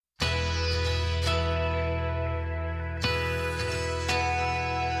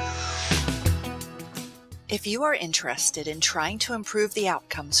If you are interested in trying to improve the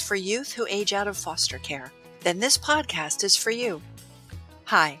outcomes for youth who age out of foster care, then this podcast is for you.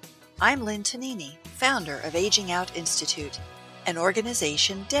 Hi, I'm Lynn Tonini, founder of Aging Out Institute, an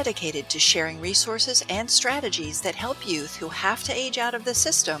organization dedicated to sharing resources and strategies that help youth who have to age out of the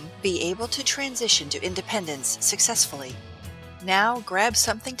system be able to transition to independence successfully. Now grab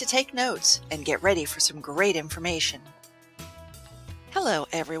something to take notes and get ready for some great information. Hello,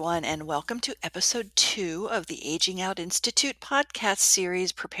 everyone, and welcome to episode 2 of the Aging Out Institute podcast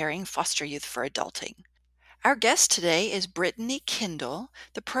series, Preparing Foster Youth for Adulting. Our guest today is Brittany Kindle,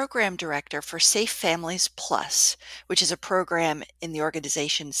 the program director for Safe Families Plus, which is a program in the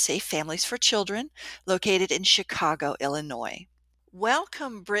organization Safe Families for Children, located in Chicago, Illinois.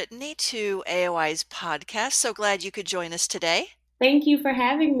 Welcome, Brittany, to AOI's podcast. So glad you could join us today. Thank you for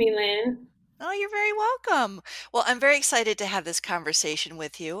having me, Lynn. Oh, you're very welcome. Well, I'm very excited to have this conversation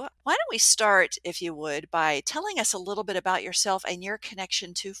with you. Why don't we start, if you would, by telling us a little bit about yourself and your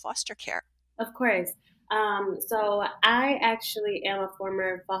connection to foster care? Of course. So I actually am a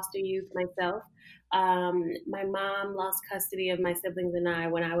former foster youth myself. My mom lost custody of my siblings and I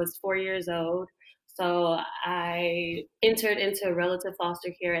when I was 4 years old. So I entered into relative foster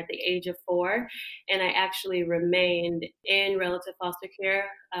care at the age of 4, and I actually remained in relative foster care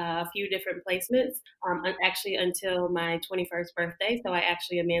a few different placements, actually until my 21st birthday. So I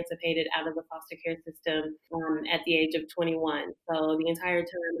actually emancipated out of the foster care system at the age of 21. So the entire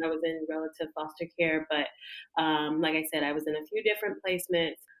time I was in relative foster care, but like I said, I was in a few different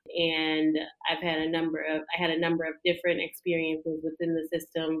placements, and I had a number of different experiences within the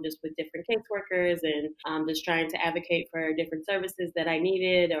system, just with different caseworkers, and just trying to advocate for different services that I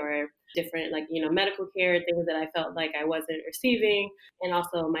needed, or different, like, medical care, things that I felt like I wasn't receiving. And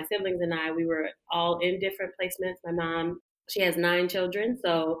also my siblings and I, we were all in different placements. My mom, she has 9 children,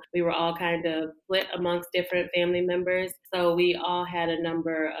 so we were all kind of split amongst different family members. So we all had a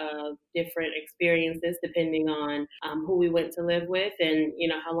number of different experiences depending on who we went to live with, and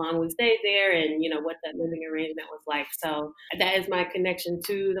how long we stayed there, and what that living arrangement was like. So that is my connection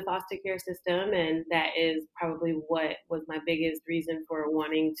to the foster care system, and that is probably what was my biggest reason for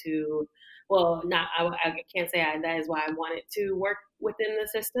wanting to. Well, not I can't say that is why I wanted to work within the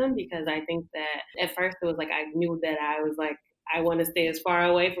system, because I think that at first it was like I knew that I was like, I want to stay as far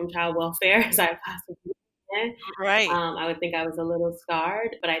away from child welfare as I possibly can. Right. I would think I was a little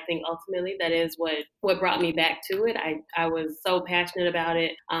scarred, but I think ultimately that is what brought me back to it. I was so passionate about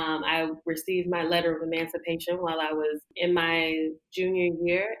it. I received my letter of emancipation while I was in my junior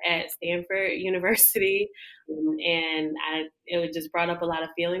year at Stanford University, and it just brought up a lot of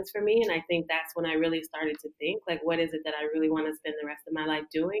feelings for me. And I think that's when I really started to think, like, what is it that I really want to spend the rest of my life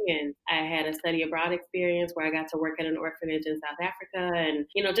doing? And I had a study abroad experience where I got to work at an orphanage in South Africa, and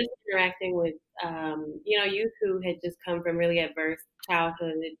just interacting with youth who had just come from really adverse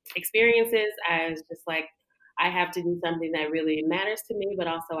childhood experiences. I was just like, I have to do something that really matters to me, but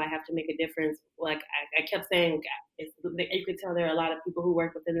also I have to make a difference. Like I kept saying, you could tell there are a lot of people who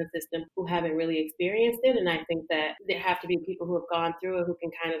work within the system who haven't really experienced it. And I think that there have to be people who have gone through it, who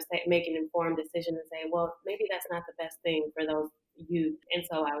can kind of make an informed decision and say, well, maybe that's not the best thing for those youth. And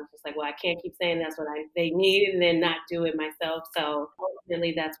so I was just like, well, I can't keep saying that's what they need and then not do it myself. So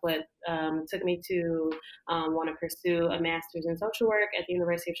ultimately, that's what took me to want to pursue a master's in social work at the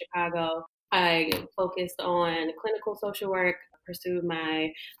University of Chicago. I focused on clinical social work, pursued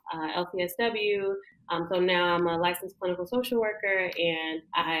my LCSW. So now I'm a licensed clinical social worker, and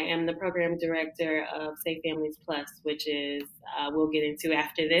I am the program director of Safe Families Plus, which is, we'll get into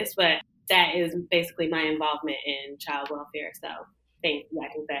after this, but that is basically my involvement in child welfare. So thank you.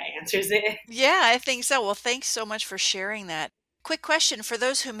 I think that answers it. Yeah, I think so. Well, thanks so much for sharing that. Quick question for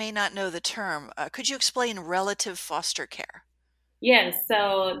those who may not know the term. Could you explain relative foster care? Yes,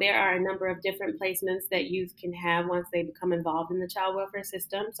 so there are a number of different placements that youth can have once they become involved in the child welfare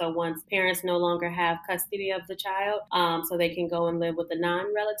system. So once parents no longer have custody of the child, so they can go and live with a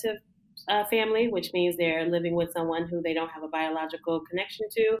non-relative family, which means they're living with someone who they don't have a biological connection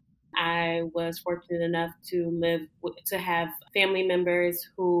to. I was fortunate enough to have family members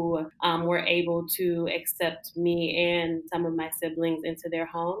who were able to accept me and some of my siblings into their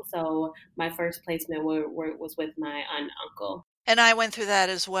home. So my first placement was with my aunt and uncle. And I went through that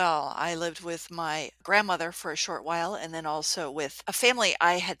as well. I lived with my grandmother for a short while, and then also with a family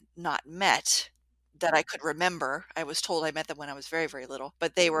I had not met that I could remember. I was told I met them when I was very, very little,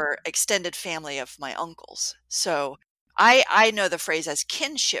 but they were extended family of my uncles. So I know the phrase as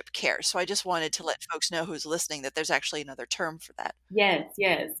kinship care. So I just wanted to let folks know who's listening that there's actually another term for that. Yes.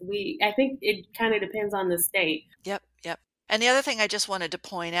 I think it kind of depends on the state. Yep. And the other thing I just wanted to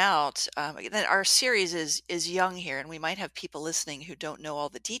point out, that our series is young here, and we might have people listening who don't know all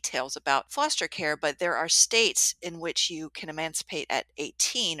the details about foster care, but there are states in which you can emancipate at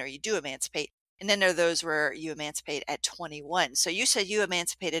 18, or you do emancipate, and then there are those where you emancipate at 21. So you said you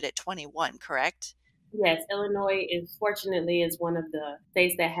emancipated at 21, correct? Yes, Illinois is fortunately is one of the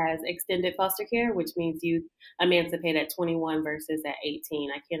states that has extended foster care, which means you emancipate at 21 versus at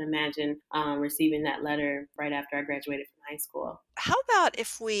 18. I can't imagine receiving that letter right after I graduated from high school. How about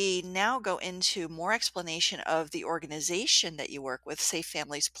if we now go into more explanation of the organization that you work with, Safe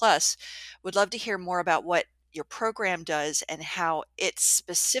Families Plus? Would love to hear more about what your program does and how it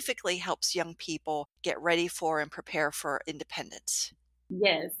specifically helps young people get ready for and prepare for independence.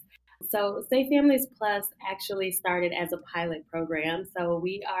 Yes. So Safe Families Plus actually started as a pilot program. So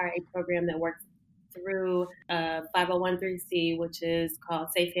we are a program that works through 501(c), which is called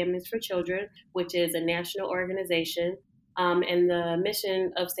Safe Families for Children, which is a national organization. And the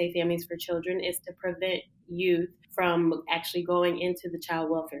mission of Safe Families for Children is to prevent youth from actually going into the child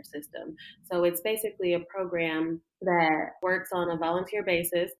welfare system. So it's basically a program that works on a volunteer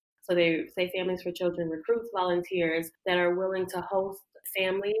basis. So they Safe Families for Children recruits volunteers that are willing to host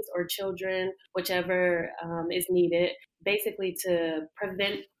families or children, whichever is needed, basically to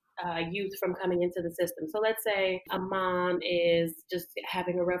prevent youth from coming into the system. So let's say a mom is just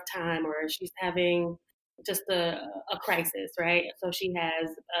having a rough time, or she's having just a crisis, right? So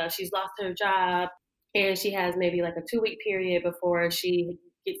she's lost her job, and she has maybe like a 2 week period before she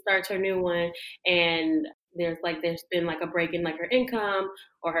starts her new one, and there's been like a break in like her income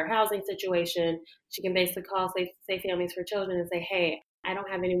or her housing situation. She can basically call Safe Families for Children and say, hey, I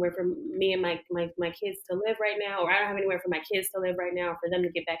don't have anywhere for me and my kids to live right now, or I don't have anywhere for my kids to live right now, or for them to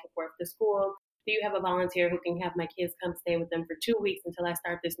get back and forth to school. Do you have a volunteer who can have my kids come stay with them for 2 weeks until I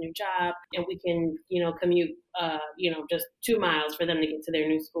start this new job, and we can, commute, just 2 miles for them to get to their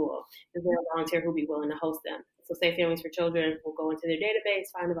new school? Is there a volunteer who'll be willing to host them? So Safe Families for Children will go into their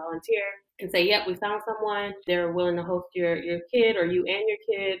database, find a volunteer, and say, yep, we found someone. They're willing to host your kid, or you and your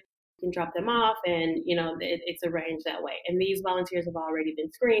kid can drop them off, and it's arranged that way. And these volunteers have already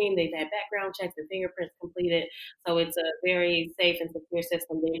been screened. They've had background checks and fingerprints completed, so it's a very safe and secure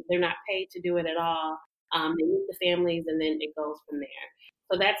system. They're not paid to do it at all. They meet the families, and then it goes from there.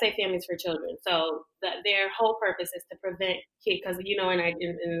 So that's Safe Families for Children. So their whole purpose is to prevent kid, because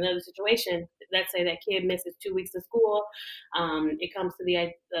in another situation, let's say that kid misses 2 weeks of school, it comes to the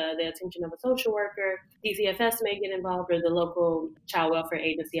attention of a social worker. DCFS may get involved, or the local child welfare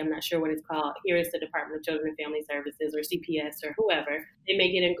agency. I'm not sure what it's called. Here is the Department of Children and Family Services, or CPS, or whoever. They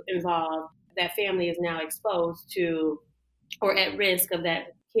may get involved. That family is now exposed to or at risk of that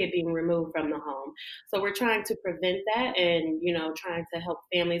kid being removed from the home. So we're trying to prevent that, and trying to help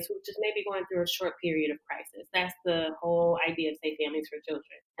families who just may be going through a short period of crisis. That's the whole idea of Safe Families for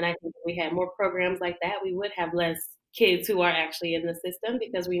Children. And I think if we had more programs like that, we would have less kids who are actually in the system,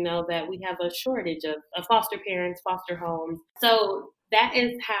 because we know that we have a shortage of foster parents, foster homes. So that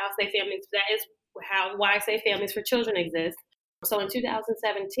is how Safe Families, that is why Safe Families for Children exists. So in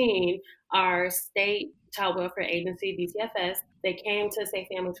 2017, our state child welfare agency, DCFS, they came to Safe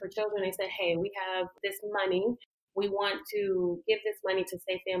Families for Children. They said, hey, we have this money. We want to give this money to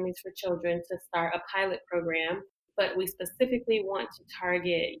Safe Families for Children to start a pilot program, but we specifically want to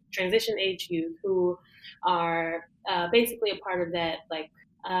target transition age youth who are basically a part of that,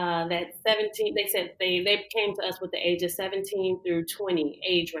 that 17, they said they came to us with the ages 17 through 20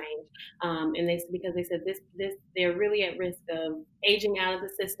 age range. And because they said this they're really at risk of aging out of the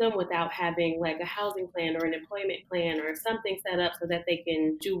system without having like a housing plan or an employment plan or something set up so that they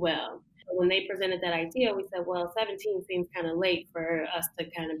can do well. When they presented that idea, we said, well, 17 seems kind of late for us to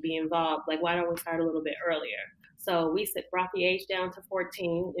kind of be involved. Like, why don't we start a little bit earlier? So we brought the age down to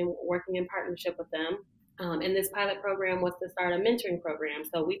 14 and working in partnership with them. And this pilot program was to start a mentoring program.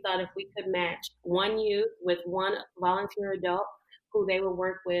 So we thought if we could match one youth with one volunteer adult who they would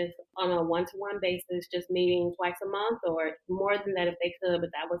work with on a one-to-one basis, just meeting twice a month, or more than that if they could,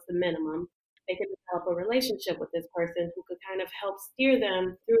 but that was the minimum. They could develop a relationship with this person who could kind of help steer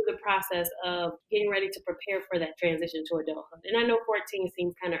them through the process of getting ready to prepare for that transition to adulthood. And I know 14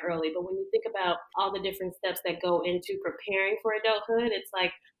 seems kind of early, but when you think about all the different steps that go into preparing for adulthood, it's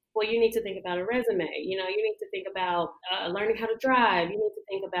like, well, you need to think about a resume. You need to think about learning how to drive. You need to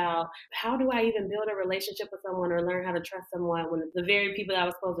think about, how do I even build a relationship with someone or learn how to trust someone, when the very people that I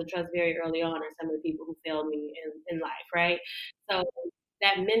was supposed to trust very early on are some of the people who failed me in life, right? So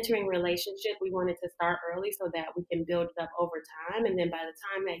that mentoring relationship, we wanted to start early so that we can build it up over time. And then by the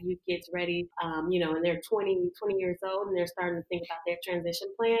time that youth gets ready, and they're 20 years old and they're starting to think about their transition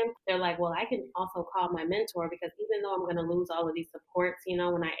plan, they're like, well, I can also call my mentor, because even though I'm going to lose all of these supports,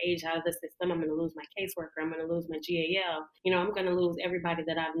 when I age out of the system, I'm going to lose my caseworker, I'm going to lose my GAL, I'm going to lose everybody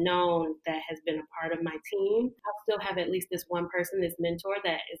that I've known that has been a part of my team. I'll still have at least this one person, this mentor,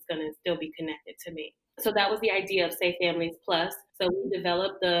 that is going to still be connected to me. So that was the idea of Safe Families Plus. So we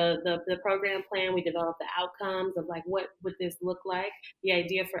developed the program plan. We developed the outcomes of like, what would this look like? The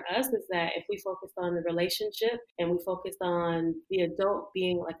idea for us is that if we focused on the relationship and we focused on the adult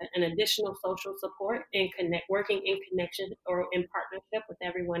being like an additional social support and working in connection or in partnership with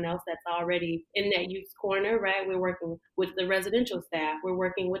everyone else that's already in that youth corner, right? We're working with the residential staff. We're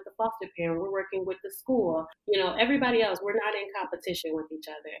working with the foster parent. We're working with the school. Everybody else, we're not in competition with each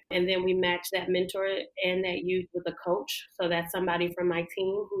other. And then we match that mentor and that youth with a coach. So that's somebody from my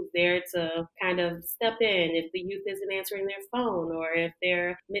team who's there to kind of step in if the youth isn't answering their phone or if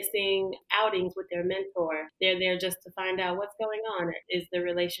they're missing outings with their mentor. They're there just to find out what's going on. Is the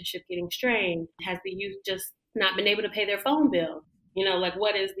relationship getting strained? Has the youth just not been able to pay their phone bill? Like,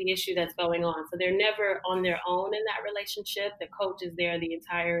 what is the issue that's going on? So they're never on their own in that relationship. The coach is there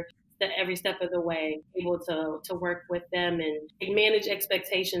every step of the way, able to work with them and manage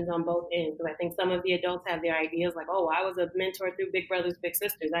expectations on both ends. Because I think some of the adults have their ideas like, oh, I was a mentor through Big Brothers Big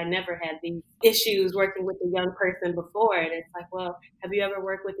Sisters. I never had these issues working with a young person before. And it's like, well, have you ever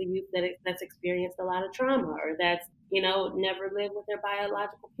worked with a youth that's experienced a lot of trauma or that's never lived with their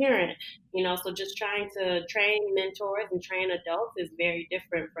biological parent? So just trying to train mentors and train adults is very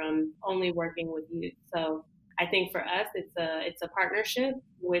different from only working with youth. So I think for us, it's a partnership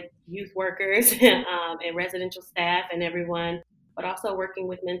with youth workers and residential staff and everyone, but also working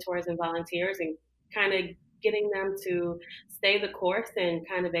with mentors and volunteers and kind of getting them to stay the course and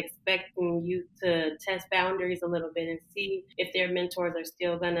kind of expecting youth to test boundaries a little bit and see if their mentors are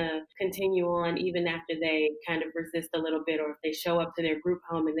still going to continue on even after they kind of resist a little bit, or if they show up to their group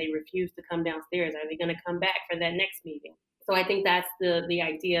home and they refuse to come downstairs, are they going to come back for that next meeting? So I think that's the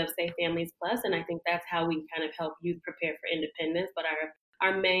idea of Safe Families Plus, and I think that's how we kind of help youth prepare for independence. But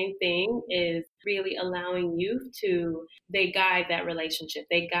our main thing is really allowing youth they guide that relationship.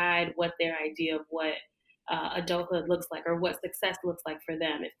 They guide what their idea of what adulthood looks like or what success looks like for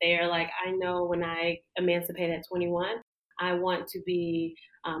them. If they are like, I know when I emancipate at 21, I want to be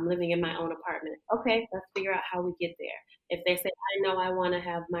living in my own apartment. Okay, let's figure out how we get there. If they say, I know I want to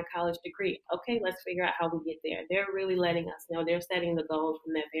have my college degree, okay, let's figure out how we get there. They're really letting us know. They're setting the goals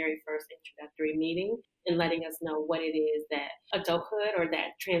from that very first introductory meeting and letting us know what it is that adulthood or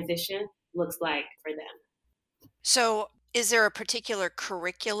that transition looks like for them. So, is there a particular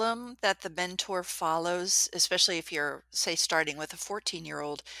curriculum that the mentor follows, especially if you're, say, starting with a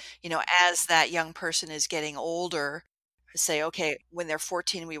 14-year-old, as that young person is getting older? Say, okay, when they're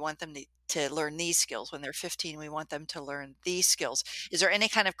 14, we want them to learn these skills. When they're 15, we want them to learn these skills. Is there any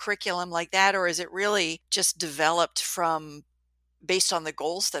kind of curriculum like that, or is it really just developed based on the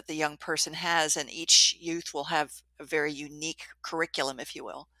goals that the young person has, and each youth will have a very unique curriculum, if you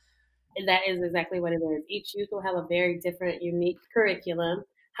will? And that is exactly what it is. Each youth will have a very different, unique curriculum.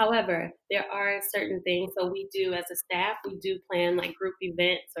 However, there are certain things. So we do, as a staff, we do plan like group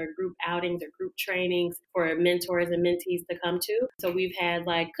events or group outings or group trainings for mentors and mentees to come to. So we've had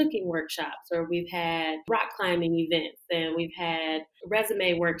like cooking workshops, or we've had rock climbing events, and we've had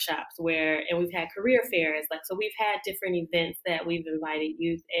resume workshops and we've had career fairs. So we've had different events that we've invited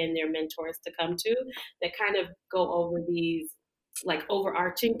youth and their mentors to come to that kind of go over these like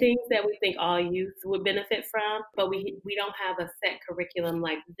overarching things that we think all youth would benefit from, but we don't have a set curriculum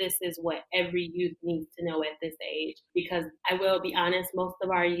like this is what every youth needs to know at this age. Because I will be honest, most of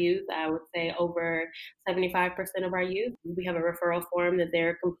our youth, I would say over 75% of our youth, we have a referral form that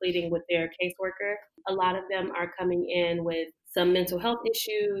they're completing with their caseworker. A lot of them are coming in with some mental health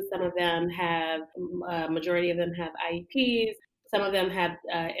issues. Some of them have, majority of them have IEPs. Some of them have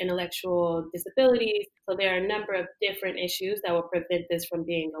intellectual disabilities. So there are a number of different issues that will prevent this from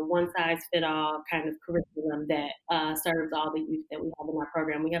being a one-size-fit-all kind of curriculum that serves all the youth that we have in our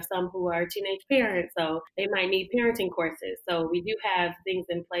program. We have some who are teenage parents, so they might need parenting courses. So we do have things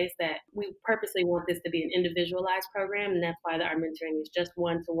in place that we purposely want this to be an individualized program, and that's why our mentoring is just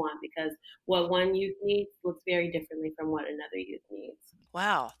one-to-one, because what one youth needs looks very differently from what another youth needs.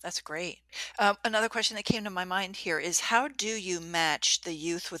 Wow, that's great. Another question that came to my mind here is, how do you match the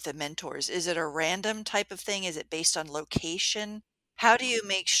youth with the mentors? Is it a random type of thing? Is it based on location? How do you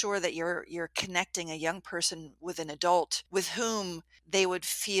make sure that you're connecting a young person with an adult with whom they would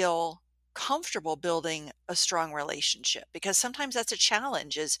feel comfortable building a strong relationship? Because sometimes that's a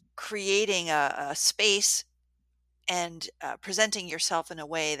challenge, is creating a space and presenting yourself in a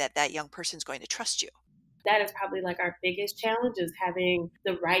way that that young person's going to trust you. That is probably like our biggest challenge, is having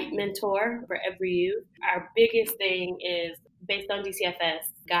the right mentor for every youth. Our biggest thing is based on DCFS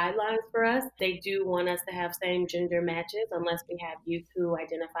guidelines for us. They do want us to have same gender matches unless we have youth who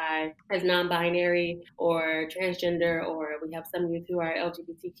identify as non-binary or transgender, or we have some youth who are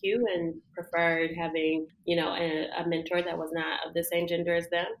LGBTQ and preferred having, a mentor that was not of the same gender as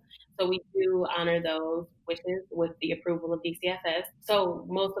them. So we do honor those wishes with the approval of DCFS. So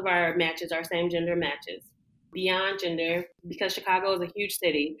most of our matches are same gender matches. Beyond gender, because Chicago is a huge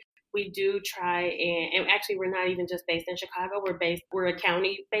city, we do try and actually we're not even just based in Chicago. We're a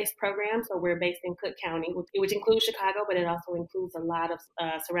county based program, so we're based in Cook County, which includes Chicago, but it also includes a lot of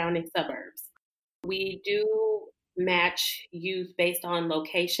surrounding suburbs. We do match youth based on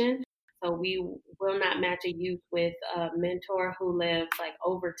location. So we will not match a youth with a mentor who lives like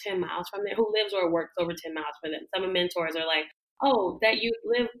over 10 miles from them, who lives or works over 10 miles from them. Some mentors are like, oh, that youth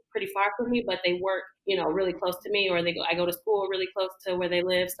live pretty far from me, but they work, really close to me, or I go to school really close to where they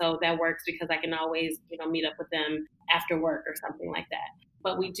live. So that works because I can always, meet up with them after work or something like that.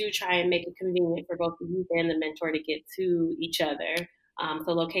 But we do try and make it convenient for both the youth and the mentor to get to each other.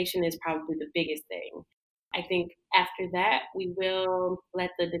 So location is probably the biggest thing. I think after that, we will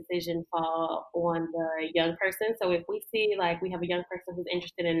let the decision fall on the young person. So if we see like we have a young person who's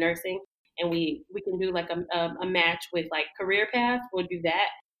interested in nursing, and we can do like a match with like career path, we'll do that.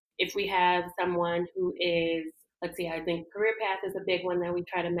 If we have someone who is, let's see, I think career path is a big one that we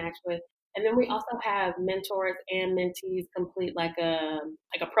try to match with. And then we also have mentors and mentees complete like a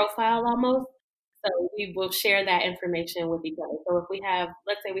profile almost. So we will share that information with each other. So if we have,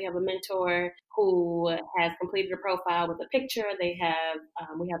 let's say we have a mentor who has completed a profile with a picture, we have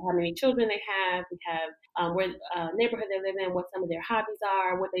how many children they have, we have where neighborhood they live in, what some of their hobbies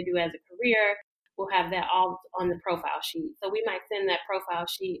are, what they do as a career. We'll have that all on the profile sheet. So we might send that profile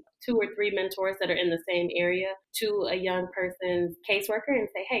sheet, 2 or 3 mentors that are in the same area, to a young person's caseworker and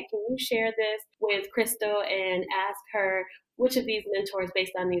say, hey, can you share this with Crystal and ask her which of these mentors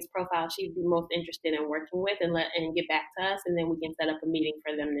based on these profiles she'd be most interested in working with, and get back to us, and then we can set up a meeting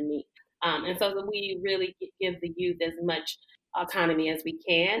for them to meet. And so we really give the youth as much autonomy as we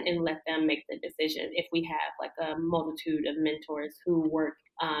can and let them make the decision if we have like a multitude of mentors who work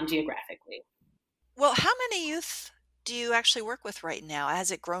geographically. Well, how many youth do you actually work with right now?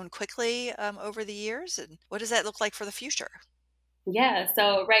 Has it grown quickly over the years? And what does that look like for the future? Yeah,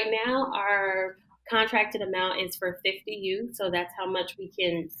 so right now our contracted amount is for 50 youth, so that's how much we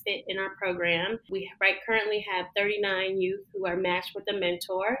can fit in our program. We currently have 39 youth who are matched with a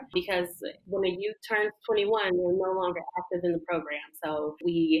mentor, because when a youth turns 21, they're no longer active in the program. So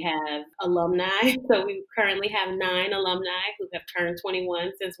we have alumni. So we currently have 9 alumni who have turned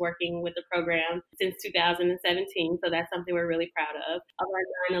 21 since working with the program since 2017. So that's something we're really proud of. Of our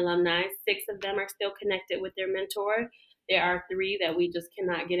 9 alumni, 6 of them are still connected with their mentor. There are 3 that we just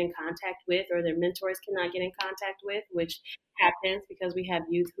cannot get in contact with, or their mentors cannot get in contact with, which happens because we have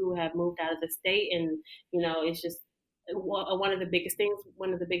youth who have moved out of the state, and it's just one of the biggest things,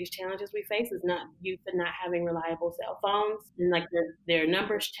 one of the biggest challenges we face is not youth and not having reliable cell phones, and like their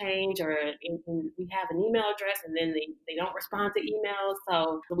numbers change, or we have an email address and then they don't respond to emails.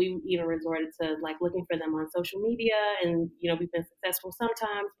 So we even resorted to like looking for them on social media, and we've been successful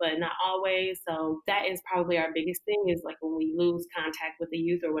sometimes, but not always. So that is probably our biggest thing, is like when we lose contact with the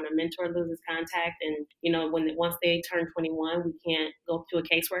youth, or when a mentor loses contact, and once they turn 21, we can't go to a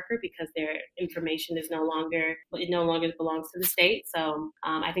caseworker because their information is no longer belongs to the state. So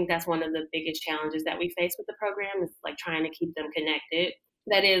I think that's one of the biggest challenges that we face with the program, is like trying to keep them connected.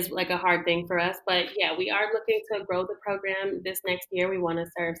 That is like a hard thing for us. But yeah, we are looking to grow the program this next year. We want to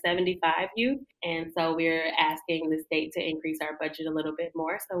serve 75 youth. And so we're asking the state to increase our budget a little bit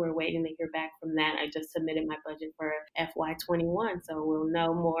more. So we're waiting to hear back from that. I just submitted my budget for FY21. So we'll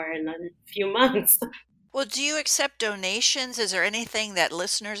know more in a few months. Well, do you accept donations? Is there anything that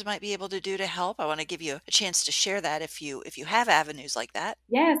listeners might be able to do to help? I want to give you a chance to share that if you have avenues like that.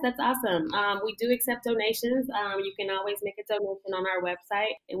 Yes, that's awesome. We do accept donations. You can always make a donation on our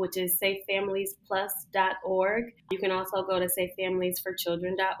website, which is safefamiliesplus.org. You can also go to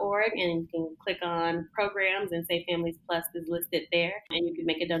safefamiliesforchildren.org, and you can click on programs, and Safe Families Plus is listed there, and you can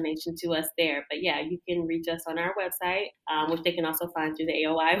make a donation to us there. But yeah, you can reach us on our website, which they can also find through the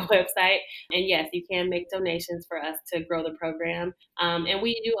AOI website. And yes, you can make donations for us to grow the program. And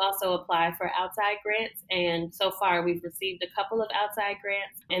we do also apply for outside grants. And so far, we've received a couple of outside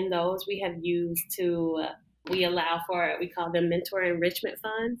grants, and those we have used to We allow for, we call them mentor enrichment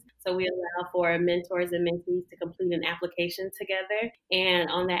funds. So we allow for mentors and mentees to complete an application together. And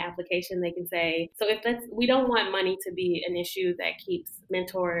on that application, they can say, so if that's, we don't want money to be an issue that keeps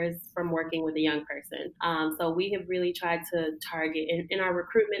mentors from working with a young person. So we have really tried to target in our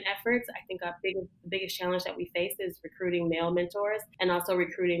recruitment efforts. I think our biggest challenge that we face is recruiting male mentors and also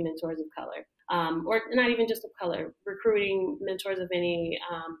recruiting mentors of color. Or not even just of color, recruiting mentors of any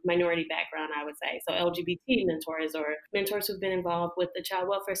minority background, I would say. So LGBT mentors or mentors who've been involved with the child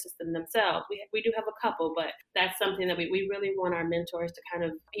welfare system themselves. We do have a couple, but that's something that we really want our mentors to kind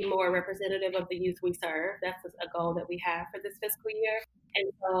of be more representative of the youth we serve. That's a goal that we have for this fiscal year. And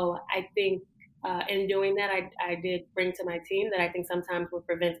so I think in doing that, I did bring to my team that I think sometimes what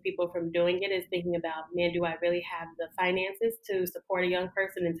prevents people from doing it is thinking about, man, do I really have the finances to support a young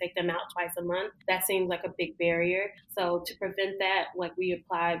person and take them out twice a month? That seems like a big barrier. So to prevent that, like we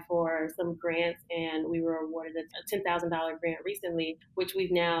applied for some grants and we were awarded a $10,000 grant recently, which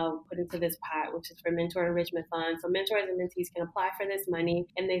we've now put into this pot, which is for mentor enrichment funds. So mentors and mentees can apply for this money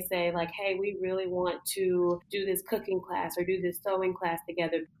and they say like, hey, we really want to do this cooking class or do this sewing class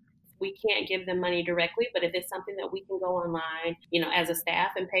together. We can't give them money directly, but if it's something that we can go online, as a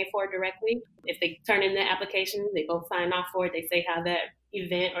staff and pay for directly, if they turn in the application, they both sign off for it, they say how that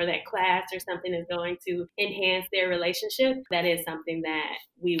event or that class or something is going to enhance their relationship, that is something that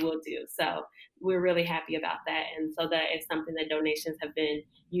we will do. So we're really happy about that. And so that is something that donations have been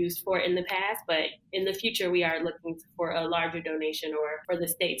used for in the past, but in the future, we are looking for a larger donation or for the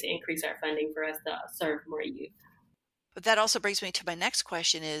state to increase our funding for us to serve more youth. But that also brings me to my next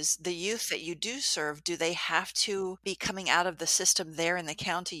question is the youth that you do serve, do they have to be coming out of the system there in the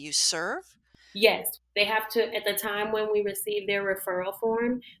county you serve? Yes, they have to, at the time when we receive their referral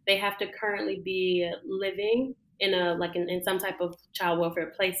form, they have to currently be living in in some type of child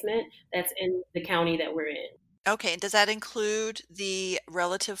welfare placement that's in the county that we're in. Okay, and does that include the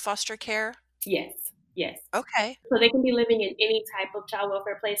relative foster care? Yes, yes. Okay. So they can be living in any type of child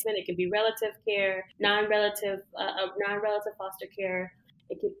welfare placement. It could be relative care, non-relative foster care.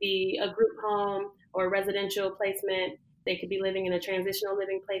 It could be a group home or a residential placement. They could be living in a transitional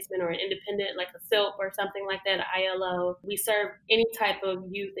living placement or an independent, like a SILP or something like that, ILO. We serve any type of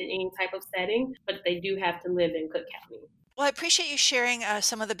youth in any type of setting, but they do have to live in Cook County. Well, I appreciate you sharing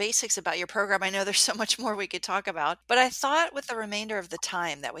some of the basics about your program. I know there's so much more we could talk about, but I thought with the remainder of the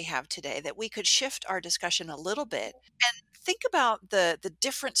time that we have today that we could shift our discussion a little bit and think about the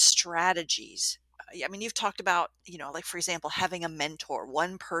different strategies. I mean, you've talked about, like for example, having a mentor,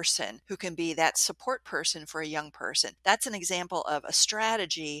 one person who can be that support person for a young person. That's an example of a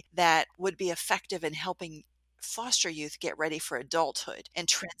strategy that would be effective in helping foster youth get ready for adulthood and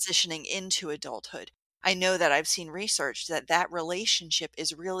transitioning into adulthood. I know that I've seen research that that relationship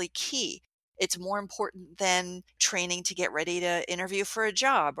is really key. It's more important than training to get ready to interview for a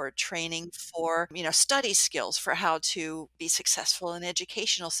job or training for, study skills for how to be successful in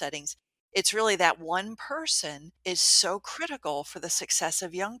educational settings. It's really that one person is so critical for the success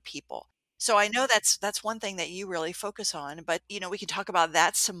of young people. So I know that's one thing that you really focus on, but we can talk about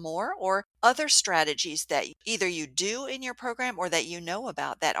that some more or other strategies that either you do in your program or that you know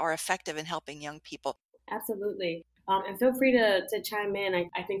about that are effective in helping young people. Absolutely. And feel free to chime in.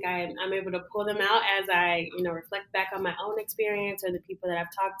 I think I'm able to pull them out as I, reflect back on my own experience or the people that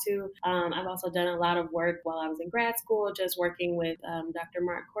I've talked to. I've also done a lot of work while I was in grad school, just working with Dr.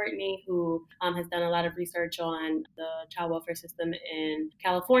 Mark Courtney, who has done a lot of research on the child welfare system in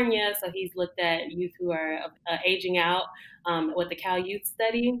California. So he's looked at youth who are aging out with the Cal Youth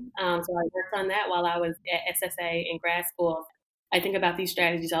Study. So I worked on that while I was at SSA in grad school. I think about these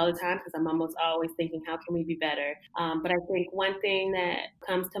strategies all the time because I'm almost always thinking, how can we be better? But I think one thing that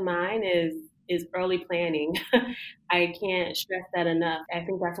comes to mind is early planning. I can't stress that enough. I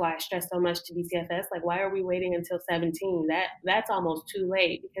think that's why I stress so much to DCFS. Like, why are we waiting until 17? That's almost too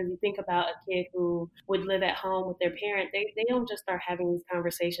late because you think about a kid who would live at home with their parent. They don't just start having these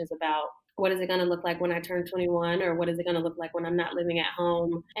conversations about what is it going to look like when I turn 21 or what is it going to look like when I'm not living at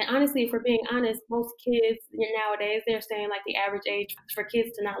home. And honestly, if we're being honest, most kids nowadays, they're saying like the average age for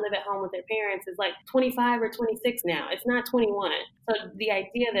kids to not live at home with their parents is like 25 or 26 now. It's not 21. So the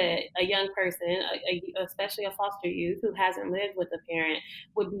idea that a young person, especially a foster youth who hasn't lived with a parent,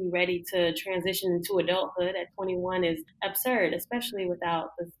 would be ready to transition into adulthood at 21 is absurd, especially without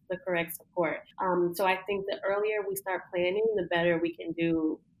the correct support. So I think the earlier we start planning, the better we can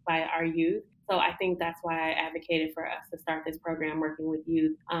do by our youth. So I think that's why I advocated for us to start this program working with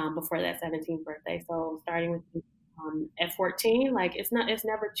youth before that 17th birthday. So starting with youth at 14, like it's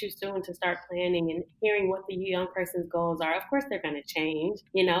never too soon to start planning and hearing what the young person's goals are. Of course, they're going to change,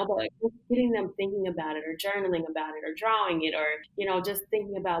 but like, just getting them thinking about it or journaling about it or drawing it or, just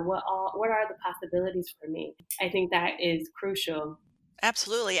thinking about what are the possibilities for me. I think that is crucial.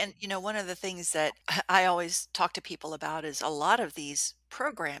 Absolutely. And, one of the things that I always talk to people about is a lot of these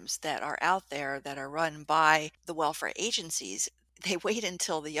programs that are out there that are run by the welfare agencies, they wait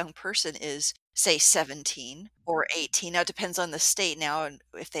until the young person is, say, 17 or 18. Now, it depends on the state now. And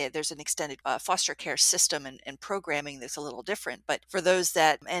if there's an extended foster care system and programming that's a little different. But for those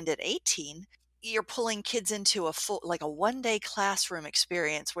that end at 18, you're pulling kids into a full like a one-day classroom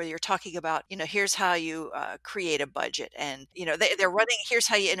experience where you're talking about, here's how you create a budget, and they're running, here's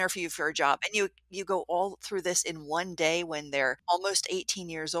how you interview for a job, and you go all through this in one day when they're almost 18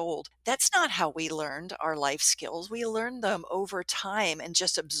 years old. That's not how we learned our life skills. We learned them over time and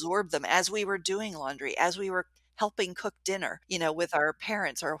just absorbed them as we were doing laundry, as we were helping cook dinner, with our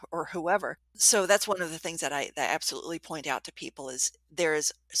parents or whoever. So that's one of the things that I absolutely point out to people is there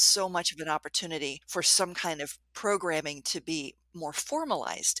is so much of an opportunity for some kind of programming to be more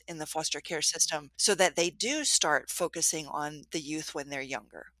formalized in the foster care system so that they do start focusing on the youth when they're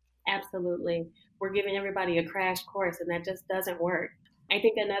younger. Absolutely. We're giving everybody a crash course, and that just doesn't work. I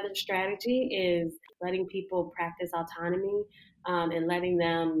think another strategy is letting people practice autonomy, and letting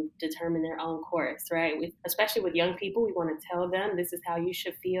them determine their own course, right? Especially with young people, we want to tell them this is how you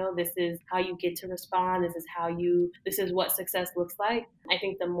should feel, this is how you get to respond, this is what success looks like. I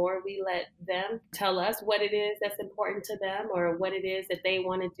think the more we let them tell us what it is that's important to them or what it is that they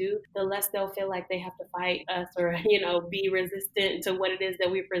want to do, the less they'll feel like they have to fight us or, be resistant to what it is that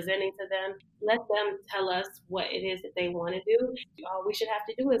we're presenting to them. Let them tell us what it is that they want to do. All we should have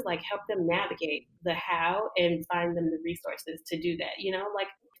to do is like help them navigate the how and find them the resources to do that. Like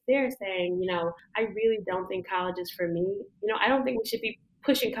they're saying, I really don't think college is for me. I don't think we should be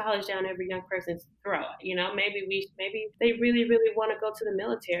pushing college down every young person's throat. Maybe they really, really want to go to the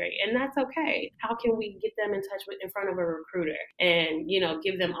military, and that's okay. How can we get them in front of a recruiter and,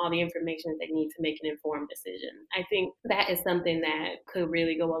 give them all the information they need to make an informed decision? I think that is something that could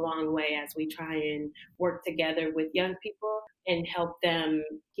really go a long way as we try and work together with young people and help them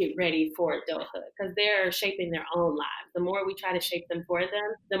get ready for adulthood because they're shaping their own lives. The more we try to shape them for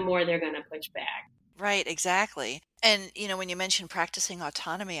them, the more they're going to push back. Right, exactly. And, when you mention practicing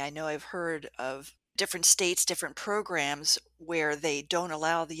autonomy, I know I've heard of different states, different programs where they don't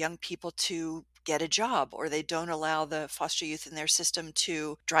allow the young people to get a job or they don't allow the foster youth in their system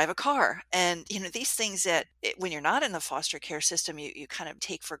to drive a car. And, these things that when you're not in the foster care system, you kind of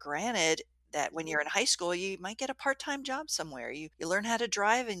take for granted that when you're in high school, you might get a part-time job somewhere. You learn how to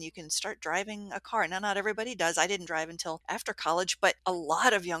drive and you can start driving a car. Now, not everybody does. I didn't drive until after college, but a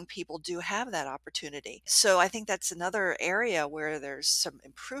lot of young people do have that opportunity. So I think that's another area where there's some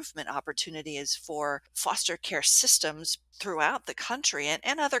improvement opportunity is for foster care systems throughout the country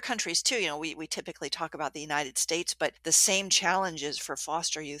and other countries too. We typically talk about the United States, but the same challenges for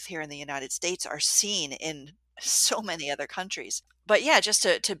foster youth here in the United States are seen in so many other countries. But yeah, just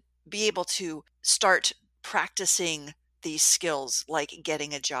to be able to start practicing these skills like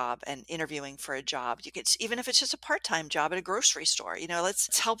getting a job and interviewing for a job. You could, even if it's just a part-time job at a grocery store,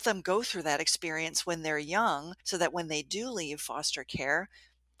 let's help them go through that experience when they're young so that when they do leave foster care,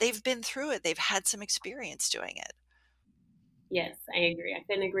 they've been through it. They've had some experience doing it. Yes, I agree. I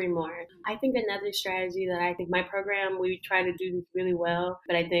couldn't agree more. I think another strategy that I think my program, we try to do this really well,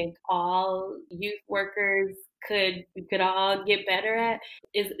 but I think all youth workers we could all get better at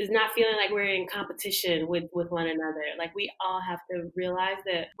is not feeling like we're in competition with one another. Like we all have to realize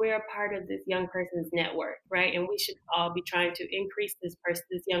that we're a part of this young person's network, right? And we should all be trying to increase this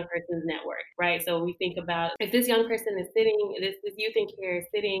young person's network, right? So we think about if this young person is sitting, this youth in care is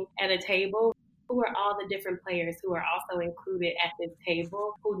sitting at a table, who are all the different players who are also included at this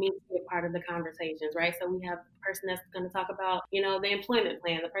table who need to be a part of the conversations, right? So we have the person that's going to talk about, the employment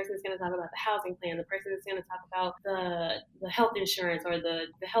plan, the person that's going to talk about the housing plan, the person that's going to talk about the health insurance or the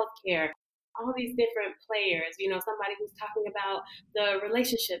health care. All these different players, somebody who's talking about the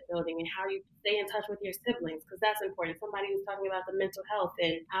relationship building and how you stay in touch with your siblings, because that's important. Somebody who's talking about the mental health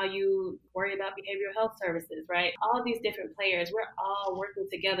and how you worry about behavioral health services, right? All these different players, we're all working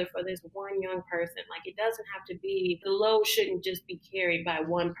together for this one young person. Like it doesn't have to be, the load shouldn't just be carried by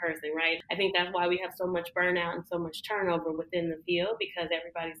one person, right? I think that's why we have so much burnout and so much turnover within the field because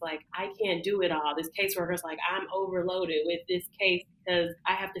everybody's like, I can't do it all. This caseworker's like, I'm overloaded with this case because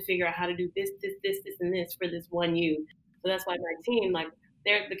I have to figure out how to do this, and this for this one youth. So that's why my team, like,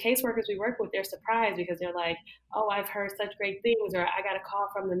 the caseworkers we work with, they're surprised because they're like, oh, I've heard such great things, or I got a call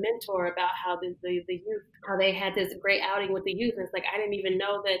from the mentor about how the youth, how they had this great outing with the youth. And it's like, I didn't even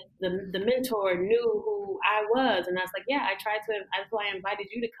know that the mentor knew who I was. And I was like, yeah, that's why I invited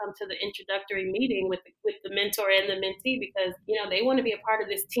you to come to the introductory meeting with the mentor and the mentee, because, they want to be a part of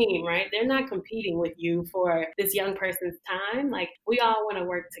this team, right? They're not competing with you for this young person's time. Like, we all want to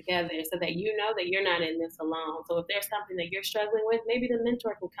work together so that you know that you're not in this alone. So if there's something that you're struggling with, maybe the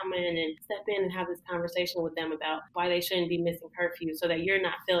mentor can come in and step in and have this conversation with them about why they shouldn't be missing curfew, so that you're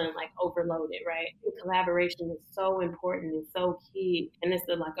not feeling like overloaded, right? Collaboration is so important and so key. And it's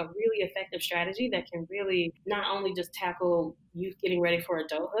like a really effective strategy that can really not only just tackle youth getting ready for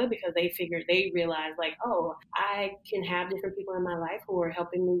adulthood, because they realize like, oh, I can have different people in my life who are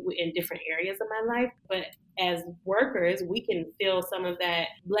helping me in different areas of my life, but as workers, we can feel some of that,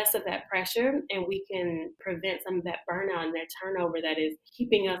 less of that pressure, and we can prevent some of that burnout and that turnover that is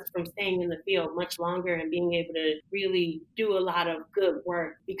keeping us from staying in the field much longer and being able to really do a lot of good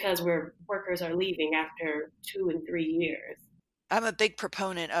work, because workers are leaving after 2 and 3 years. I'm a big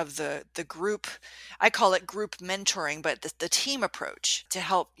proponent of the group. I call it group mentoring, but the team approach to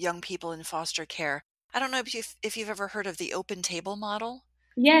help young people in foster care. I don't know if you've ever heard of the open table model.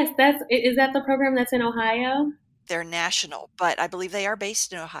 Yes, is that the program that's in Ohio? They're national, but I believe they are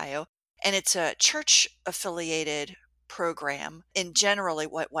based in Ohio, and it's a church affiliated program. And generally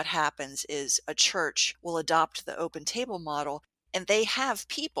what happens is a church will adopt the open table model, and they have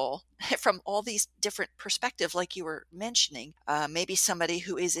people from all these different perspectives, like you were mentioning. Maybe somebody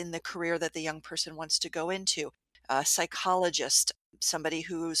who is in the career that the young person wants to go into, a psychologist, somebody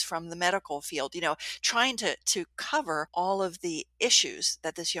who's from the medical field, trying to cover all of the issues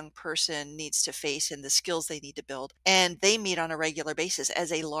that this young person needs to face and the skills they need to build. And they meet on a regular basis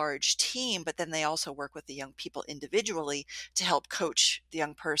as a large team, but then they also work with the young people individually to help coach the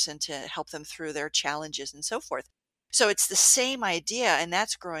young person, to help them through their challenges and so forth. So it's the same idea, and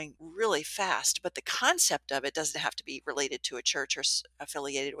that's growing really fast. But the concept of it doesn't have to be related to a church or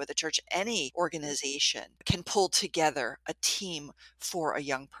affiliated with a church. Any organization can pull together a team for a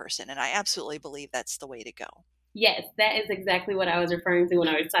young person. And I absolutely believe that's the way to go. Yes, that is exactly what I was referring to when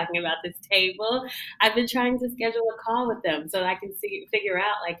I was talking about this table. I've been trying to schedule a call with them so that I can figure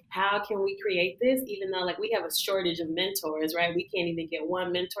out like, how can we create this, even though like we have a shortage of mentors, right? We can't even get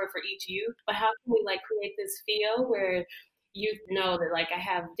one mentor for each youth. But how can we like create this feel where youth know that like I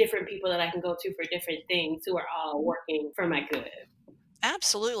have different people that I can go to for different things who are all working for my good?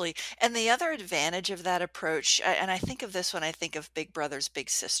 Absolutely. And the other advantage of that approach, and I think of this when I think of big brothers, big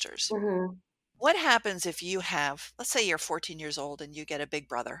sisters. Mm-hmm. What happens if you have, let's say you're 14 years old and you get a big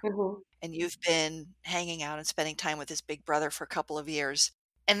brother, Mm-hmm. and you've been hanging out and spending time with this big brother for a couple of years,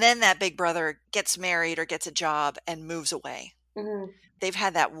 and then that big brother gets married or gets a job and moves away. Mm-hmm. They've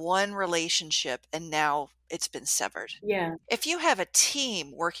had that one relationship and now it's been severed. Yeah. If you have a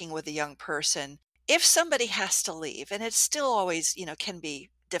team working with a young person, if somebody has to leave, and it's still always, can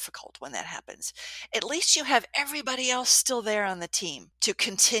be difficult when that happens, at least you have everybody else still there on the team to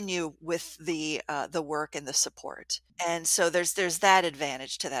continue with the work and the support. And so there's that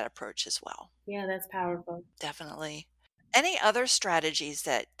advantage to that approach as well. Yeah, that's powerful. Definitely. Any other strategies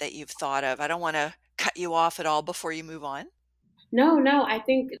that you've thought of? I don't want to cut you off at all before you move on. No, I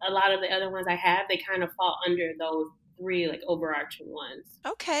think a lot of the other ones I have, they kind of fall under those three like overarching ones.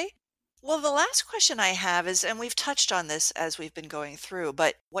 Okay. Well, the last question I have is, and we've touched on this as we've been going through,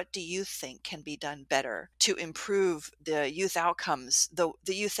 but what do you think can be done better to improve the youth outcomes, the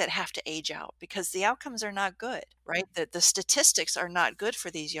youth that have to age out? Because the outcomes are not good, right? The statistics are not good for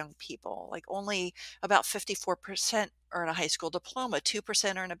these young people. Like only about 54% earn a high school diploma,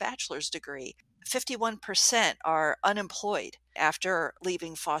 2% earn a bachelor's degree, 51% are unemployed after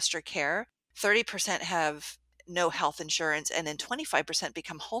leaving foster care, 30% have no health insurance, and then 25%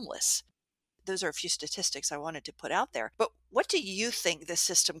 become homeless. Those are a few statistics I wanted to put out there. But what do you think the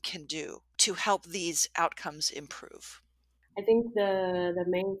system can do to help these outcomes improve? I think the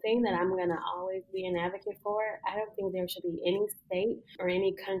main thing that I'm gonna always be an advocate for, I don't think there should be any state or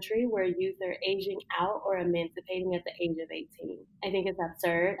any country where youth are aging out or emancipating at the age of 18. I think it's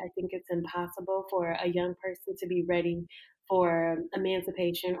absurd. I think it's impossible for a young person to be ready for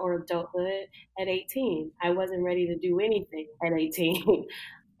emancipation or adulthood at 18. I wasn't ready to do anything at 18.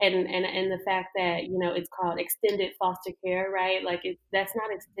 And the fact that, it's called extended foster care, right? Like that's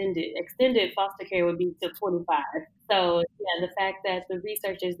not extended. Extended foster care would be till 25. So yeah, the fact that the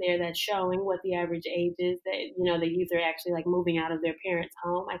research is there that's showing what the average age is that, the youth are actually like moving out of their parents'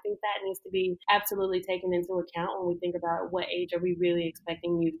 home, I think that needs to be absolutely taken into account when we think about what age are we really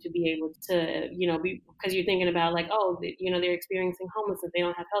expecting youth to be able to, be, because you're thinking about like, oh, they're experiencing homelessness, they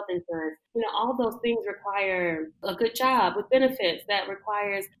don't have health insurance. All those things require a good job with benefits, that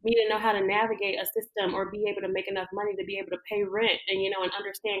requires me to know how to navigate a system or be able to make enough money to be able to pay rent and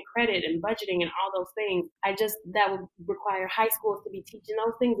understand credit and budgeting and all those things. That would require high schools to be teaching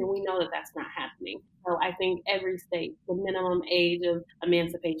those things, and we know that that's not happening. So I think every state, the minimum age of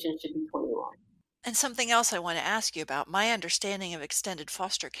emancipation should be 21. And something else I want to ask you about, my understanding of extended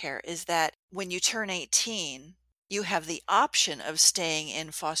foster care is that when you turn 18, you have the option of staying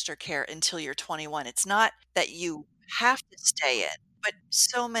in foster care until you're 21. It's not that you have to stay in, but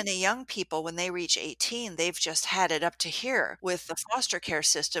so many young people, when they reach 18, they've just had it up to here with the foster care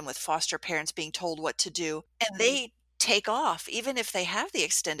system, with foster parents being told what to do, and they take off even if they have the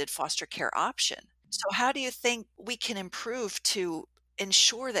extended foster care option. So how do you think we can improve to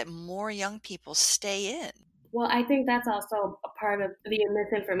ensure that more young people stay in? Well, I think that's also a part of the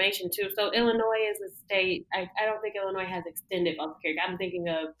misinformation too. So Illinois is a state. I don't think Illinois has extended foster care. I'm thinking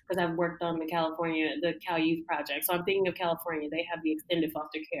of, because I've worked on the Cal Youth Project. So I'm thinking of California. They have the extended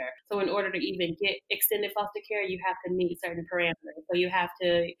foster care. So in order to even get extended foster care, you have to meet certain parameters. So you have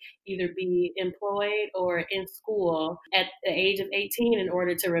to either be employed or in school at the age of 18 in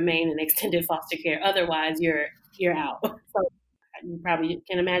order to remain in extended foster care. Otherwise, you're out. So you probably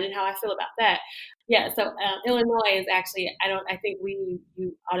can imagine how I feel about that. Yeah, so Illinois is actually, I think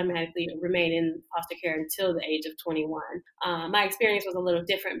you automatically remain in foster care until the age of 21. My experience was a little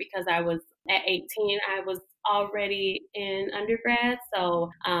different because I was at 18, I was already in undergrad. So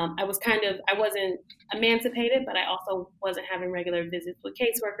I wasn't emancipated, but I also wasn't having regular visits with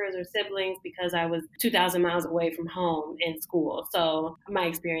caseworkers or siblings because I was 2,000 miles away from home in school. So my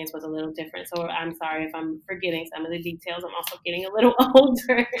experience was a little different. So I'm sorry if I'm forgetting some of the details. I'm also getting a little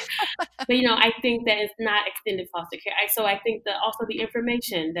older. But I think that it's not extended foster care. So I think that also the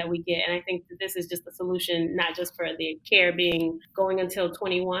information that we get, and I think that this is just a solution, not just for the care being going until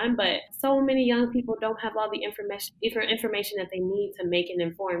 21, but so many young people don't have all the information that they need to make an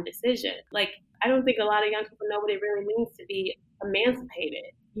informed decision. Like, I don't think a lot of young people know what it really means to be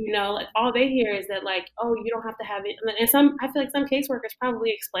emancipated. Like all they hear is that, like, oh, you don't have to have it. And I feel like some caseworkers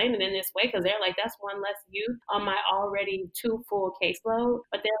probably explain it in this way because they're like, that's one less youth on my already too full caseload.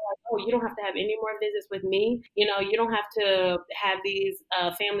 But they're like, oh, you don't have to have any more visits with me. You don't have to have these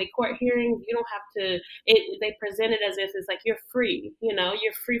family court hearings. You don't have to. They present it as if it's like you're free.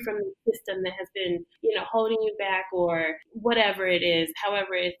 You're free from the system that has been, holding you back or whatever it is.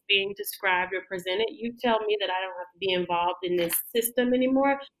 However it's being described or presented, you tell me that I don't have to be involved in this system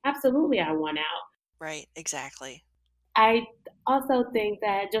anymore. Absolutely, I want out. Right, exactly. I also think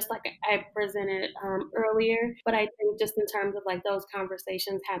that, just like I presented earlier, but I think just in terms of like those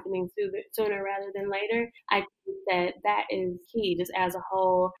conversations happening sooner rather than later, I think that is key. Just as a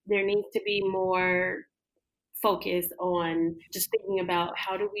whole, there needs to be more focus on just thinking about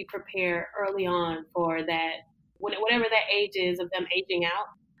how do we prepare early on for that, whatever that age is of them aging out.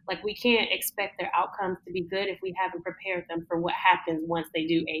 Like, we can't expect their outcomes to be good if we haven't prepared them for what happens once they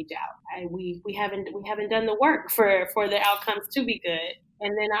do age out. We haven't done the work for the outcomes to be good.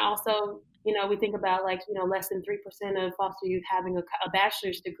 And then I also, we think about, like, less than 3% of foster youth having a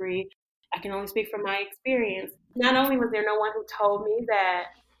bachelor's degree. I can only speak from my experience. Not only was there no one who told me that,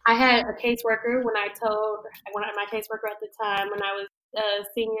 I had a caseworker when my caseworker at the time, when I was a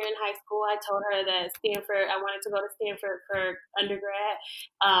senior in high school, I told her that I wanted to go to Stanford for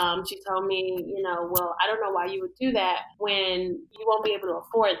undergrad. She told me, well, I don't know why you would do that when you won't be able to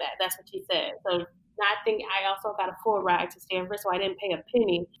afford that. That's what she said. So I think I also got a full ride to Stanford, so I didn't pay a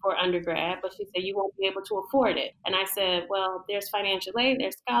penny for undergrad, but she said, you won't be able to afford it. And I said, well, there's financial aid,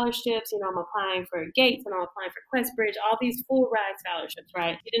 there's scholarships, I'm applying for Gates and I'm applying for Questbridge, all these full ride scholarships,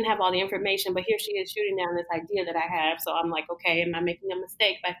 right? She didn't have all the information, but here she is shooting down this idea that I have. So I'm like, okay, am I making a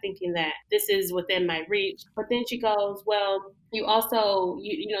mistake by thinking that this is within my reach? But then she goes, well, you also,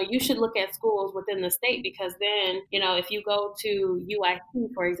 you should look at schools within the state, because then, if you go to UIC,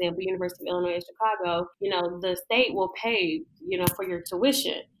 for example, University of Illinois at Chicago, the state will pay, for your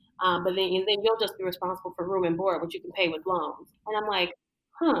tuition. But then you'll just be responsible for room and board, which you can pay with loans. And I'm like,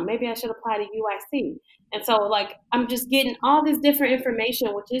 maybe I should apply to UIC. And so, like, I'm just getting all this different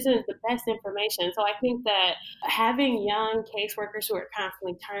information, which isn't the best information. So I think that having young caseworkers who are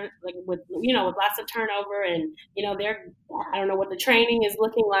constantly with lots of turnover, and I don't know what the training is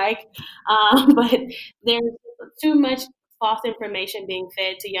looking like, but there's too much false information being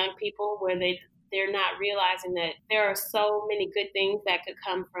fed to young people where they're not realizing that there are so many good things that could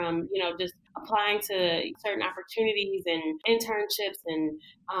come from, just applying to certain opportunities and internships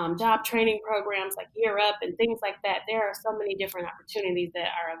and job training programs like Year Up and things like that. There are so many different opportunities that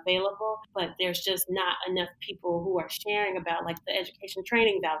are available, but there's just not enough people who are sharing about, like, the education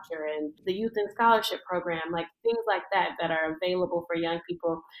training voucher and the youth and scholarship program, like things like that that are available for young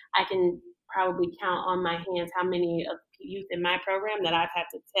people. I can probably count on my hands how many of youth in my program that I've had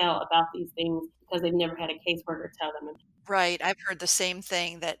to tell about these things because they've never had a caseworker tell them. Right. I've heard the same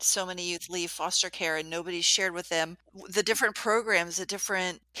thing that so many youth leave foster care and nobody's shared with them the different programs, the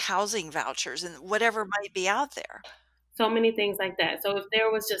different housing vouchers, and whatever might be out there. So many things like that. So if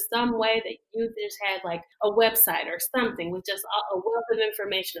there was just some way that youth just had, like, a website or something with just a wealth of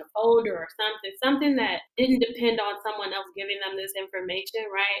information, a folder or something that didn't depend on someone else giving them this information,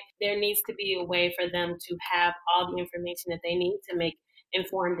 right? There needs to be a way for them to have all the information that they need to make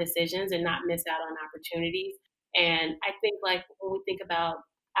informed decisions and not miss out on opportunities. And I think, like, when we think about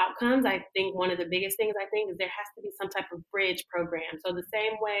outcomes, I think one of the biggest things I think is there has to be some type of bridge program. So the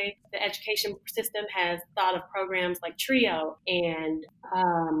same way the education system has thought of programs like TRIO and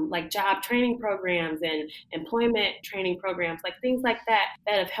like job training programs and employment training programs, like things like that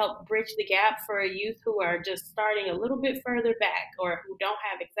have helped bridge the gap for youth who are just starting a little bit further back, or who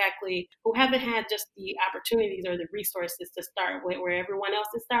haven't had just the opportunities or the resources to start with where everyone else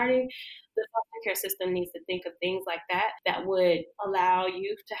is starting. The foster care system needs to think of things like that would allow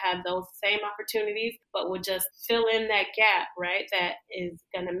youth to have those same opportunities, but would just fill in that gap, right? That is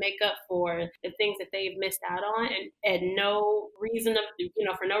going to make up for the things that they've missed out on, and no reason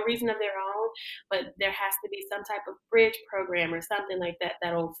for no reason of their own. But there has to be some type of bridge program or something like that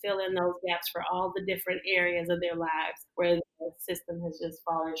that'll fill in those gaps for all the different areas of their lives where the system has just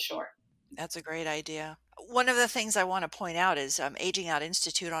fallen short. That's a great idea. One of the things I want to point out is Aging Out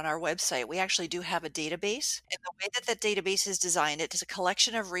Institute on our website. We actually do have a database. And the way that that database is designed, it is a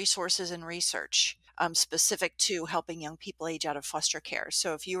collection of resources and research specific to helping young people age out of foster care.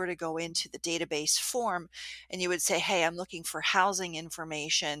 So if you were to go into the database form and you would say, hey, I'm looking for housing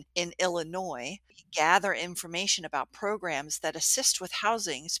information in Illinois, we gather information about programs that assist with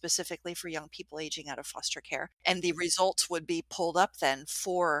housing specifically for young people aging out of foster care. And the results would be pulled up then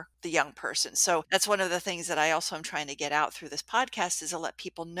for the young person. So that's one of the things that I also am trying to get out through this podcast, is to let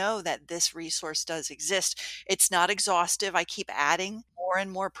people know that this resource does exist. It's not exhaustive. I keep adding more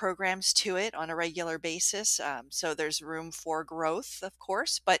and more programs to it on a regular basis. So there's room for growth, of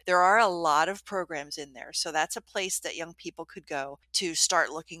course, but there are a lot of programs in there. So that's a place that young people could go to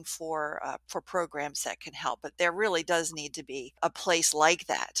start looking for programs that can help. But there really does need to be a place like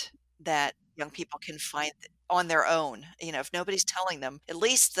that young people can find on their own. If nobody's telling them, at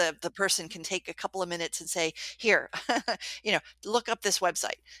least the person can take a couple of minutes and say, here, look up this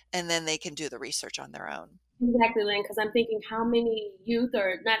website, and then they can do the research on their own. Exactly, Lynn, because I'm thinking how many youth,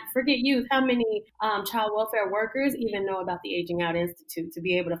 or not forget youth, how many child welfare workers even know about the Aging Out Institute to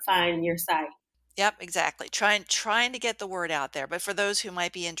be able to find your site? Yep, exactly. Trying to get the word out there. But for those who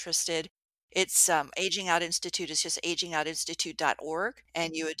might be interested, it's Aging Out Institute is just agingoutinstitute.org,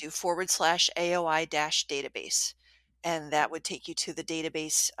 and you would do /AOI database. And that would take you to the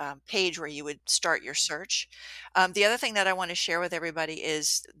database page where you would start your search. The other thing that I want to share with everybody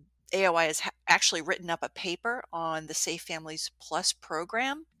is AOI has actually written up a paper on the Safe Families Plus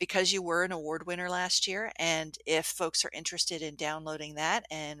program, because you were an award winner last year. And if folks are interested in downloading that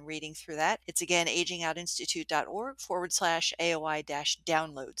and reading through that, it's again agingoutinstitute.org /AOI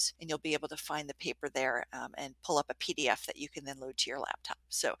downloads. And you'll be able to find the paper there and pull up a PDF that you can then load to your laptop.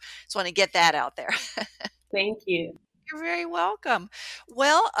 So just want to get that out there. Thank you. You're very welcome.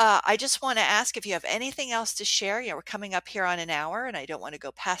 Well, I just want to ask if you have anything else to share. We're coming up here on an hour, and I don't want to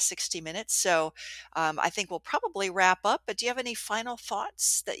go past 60 minutes. So I think we'll probably wrap up. But do you have any final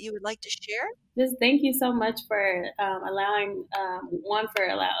thoughts that you would like to share? Just thank you so much for allowing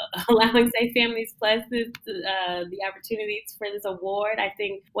allowing Safe Families Plus the opportunities for this award. I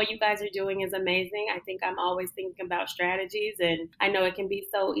think what you guys are doing is amazing. I think I'm always thinking about strategies, and I know it can be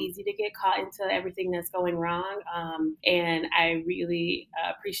so easy to get caught into everything that's going wrong. And I really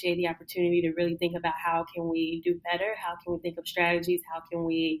appreciate the opportunity to really think about how can we do better, how can we think of strategies, how can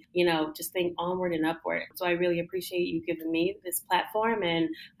we just think onward and upward. So I really appreciate you giving me this platform, and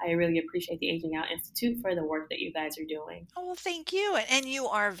I really appreciate the Aging Out Institute for the work that you guys are doing. Oh, well, thank you. And you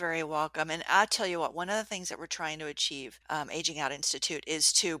are very welcome. And I'll tell you what, one of the things that we're trying to achieve, Aging Out Institute,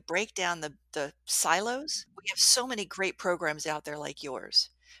 is to break down the silos. We have so many great programs out there like yours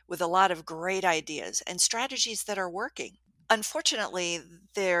with a lot of great ideas and strategies that are working. Unfortunately,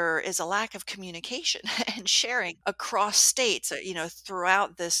 there is a lack of communication and sharing across states,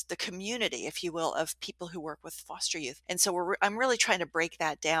 throughout the community, if you will, of people who work with foster youth. And so I'm really trying to break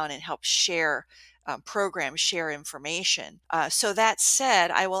that down and help share programs, share information. So that said,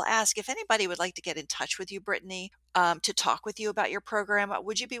 I will ask if anybody would like to get in touch with you, Brittany, to talk with you about your program.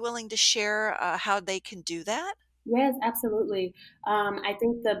 Would you be willing to share how they can do that? Yes, absolutely. I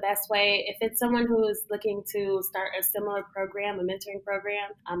think the best way, if it's someone who is looking to start a similar program, a mentoring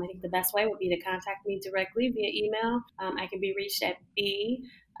program, I think the best way would be to contact me directly via email. I can be reached at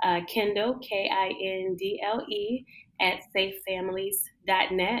Kindle, Kindle, at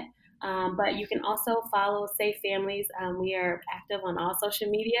safefamilies.net. But you can also follow Safe Families. We are active on all social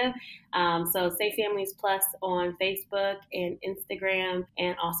media. So Safe Families Plus on Facebook and Instagram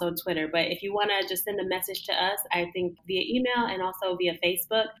and also Twitter. But if you want to just send a message to us, I think via email and also via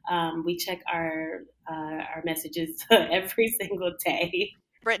Facebook, we check our messages every single day.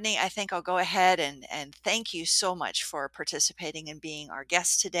 Brittany, I think I'll go ahead and thank you so much for participating and being our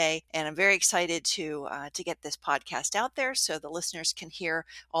guest today. And I'm very excited to get this podcast out there so the listeners can hear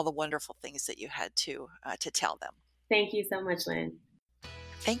all the wonderful things that you had to tell them. Thank you so much, Lynn.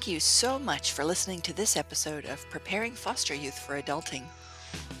 Thank you so much for listening to this episode of Preparing Foster Youth for Adulting.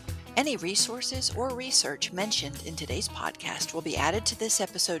 Any resources or research mentioned in today's podcast will be added to this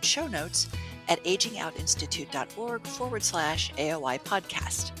episode's show notes at agingoutinstitute.org/AOI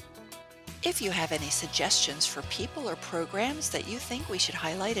podcast. If you have any suggestions for people or programs that you think we should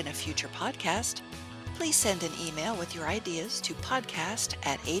highlight in a future podcast, please send an email with your ideas to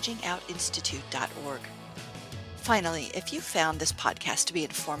podcast@agingoutinstitute.org. Finally, if you found this podcast to be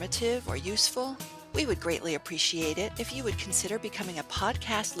informative or useful, we would greatly appreciate it if you would consider becoming a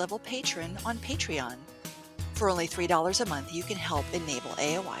podcast-level patron on Patreon. For only $3 a month, you can help enable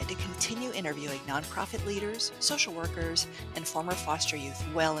AOI to continue interviewing nonprofit leaders, social workers, and former foster youth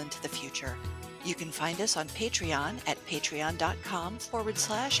well into the future. You can find us on Patreon at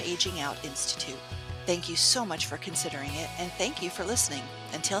patreon.com/agingoutinstitute. Thank you so much for considering it, and thank you for listening.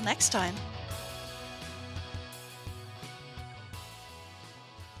 Until next time.